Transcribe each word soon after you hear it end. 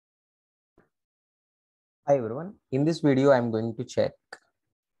Hi everyone. In this video, I'm going to check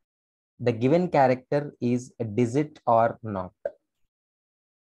the given character is a digit or not.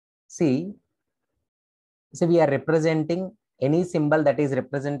 See, we are representing any symbol that is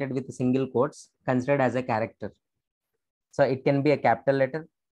represented with single quotes considered as a character. So it can be a capital letter,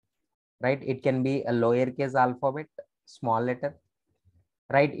 right? It can be a lowercase alphabet, small letter,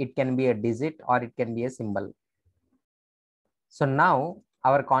 right? It can be a digit or it can be a symbol. So now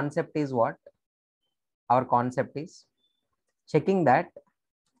our concept is what? Our concept is checking that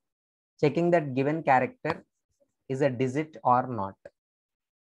given character is a digit or not.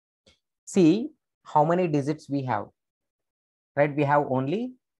 See how many digits we have, right? We have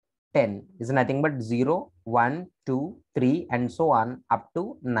only 10, is nothing but 0, 1, 2, 3, and so on up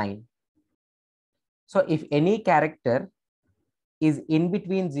to 9. So if any character is in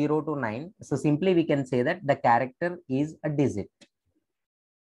between 0 to 9, so simply we can say that the character is a digit,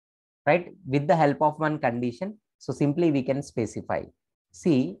 right? With the help of one condition, so simply we can specify.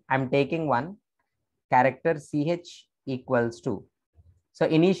 See, I'm taking one character CH equals to. So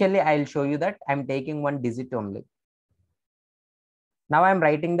initially I'll show you that I'm taking one digit only. Now I'm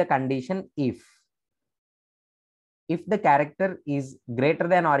writing the condition if the character is greater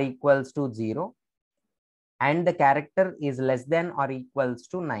than or equals to 0 and the character is less than or equals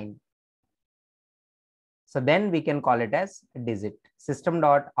to 9. So then we can call it as digit.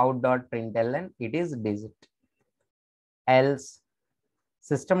 System.out.println, it is digit. Else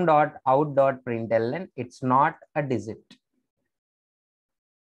system.out.println, it's not a digit.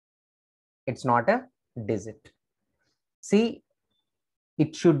 It's not a digit. See,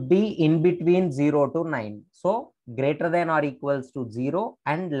 it should be in between 0 to 9. So greater than or equals to 0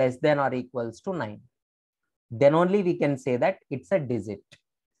 and less than or equals to 9. Then only we can say that it's a digit.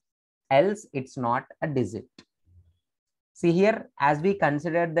 Else it's not a digit. See here, as we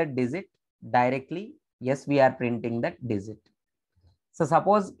consider the digit directly, yes, we are printing that digit. So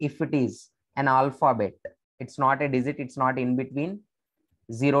suppose if it is an alphabet, it's not a digit, it's not in between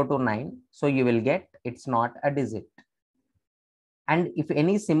 0 to 9. So you will get it's not a digit. And if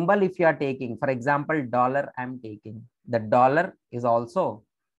any symbol, if you are taking, for example, dollar, I'm taking, the dollar is also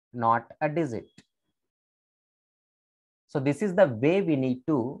not a digit. So this is the way we need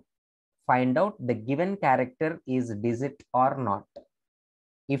to find out the given character is digit or not.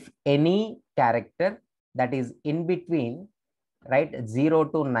 If any character that is in between, right, 0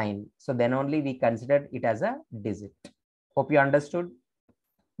 to 9, so then only we consider it as a digit. Hope you understood.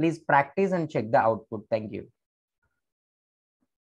 Please practice and check the output. Thank you.